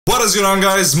What is going on,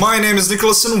 guys? My name is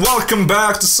Nickolas and welcome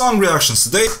back to Song Reactions.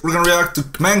 Today we're gonna react to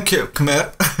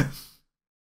KmengKhmer.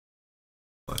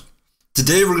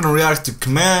 Today we're gonna react to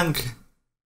Kmeng.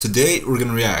 Today we're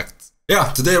gonna react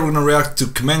to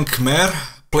KmengKhmer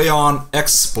play on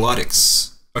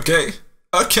POLARIX. Okay?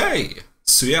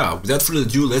 So yeah, without further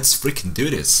ado, let's freaking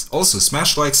do this. Also,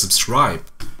 smash like, subscribe.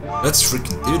 Let's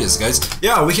freaking do this, guys.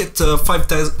 Yeah, we hit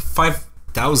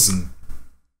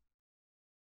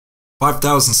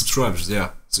 5,000 subscribers, yeah.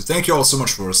 So thank you all so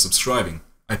much for subscribing.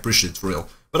 I appreciate it for real.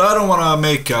 But I don't want to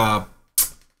make a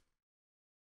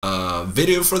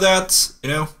video for that, you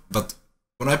know. But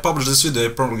when I publish this video,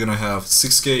 I'm probably gonna have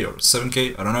 6K or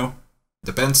 7K, I don't know.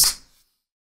 Depends.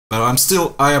 But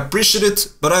I appreciate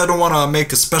it, but I don't want to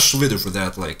make a special video for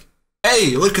that. Like,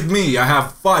 hey, look at me, I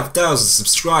have 5,000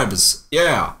 subscribers.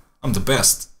 Yeah, I'm the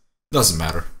best. Doesn't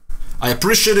matter. I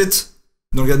appreciate it,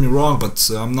 don't get me wrong, but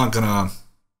I'm not gonna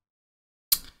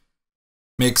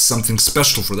make something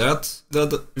special for that,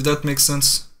 if that makes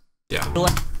sense. Yeah.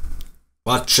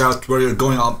 Watch out where you're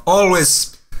going. I'm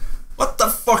always... What the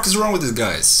fuck is wrong with these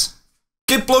guys?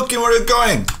 Keep looking where you're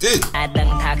going, dude. I go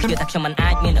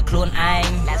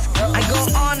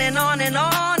on and on and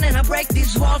on, and I break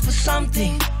this wall for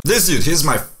something. This dude, he's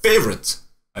my favorite.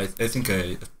 I think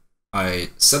I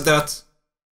said that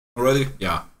already.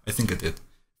 Yeah, I think I did.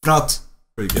 If not,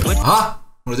 pretty good. Huh?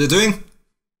 What are they doing?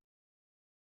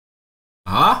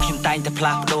 Huh?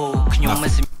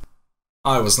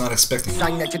 I was not expecting it.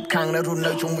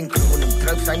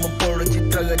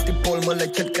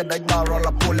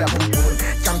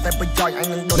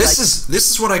 This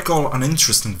is what I call an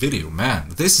interesting video, man.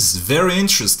 This is very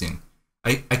interesting.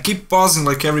 I keep pausing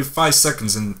like every 5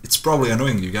 seconds and it's probably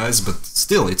annoying you guys, but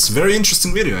still, it's a very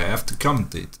interesting video. I have to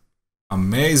commentate.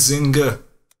 Amazing.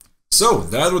 So,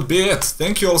 that would be it.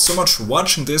 Thank you all so much for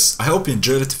watching this. I hope you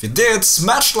enjoyed it. If you did,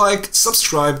 smash like,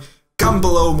 subscribe, comment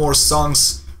below more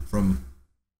songs from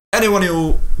anyone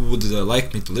you would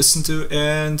like me to listen to,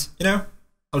 and, you know,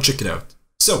 I'll check it out.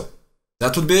 So,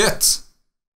 that would be it.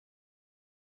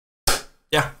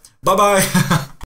 Yeah, bye-bye.